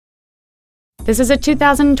This is a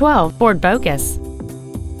 2012 Ford Focus.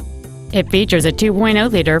 It features a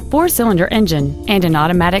 2.0-liter four-cylinder engine and an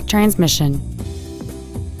automatic transmission.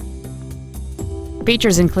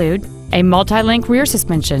 Features include a multi-link rear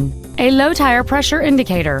suspension, a low tire pressure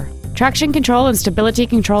indicator, traction control and stability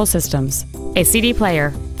control systems, a CD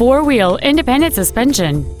player, four-wheel independent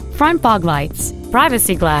suspension, front fog lights,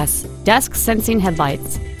 privacy glass, dusk sensing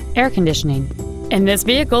headlights, air conditioning, and this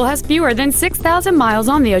vehicle has fewer than 6,000 miles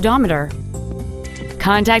on the odometer.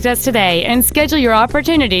 Contact us today and schedule your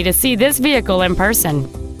opportunity to see this vehicle in person.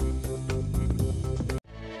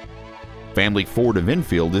 Family Ford of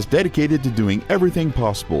Enfield is dedicated to doing everything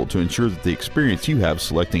possible to ensure that the experience you have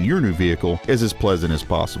selecting your new vehicle is as pleasant as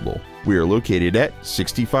possible. We are located at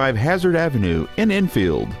 65 Hazaard Avenue in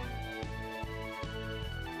Enfield.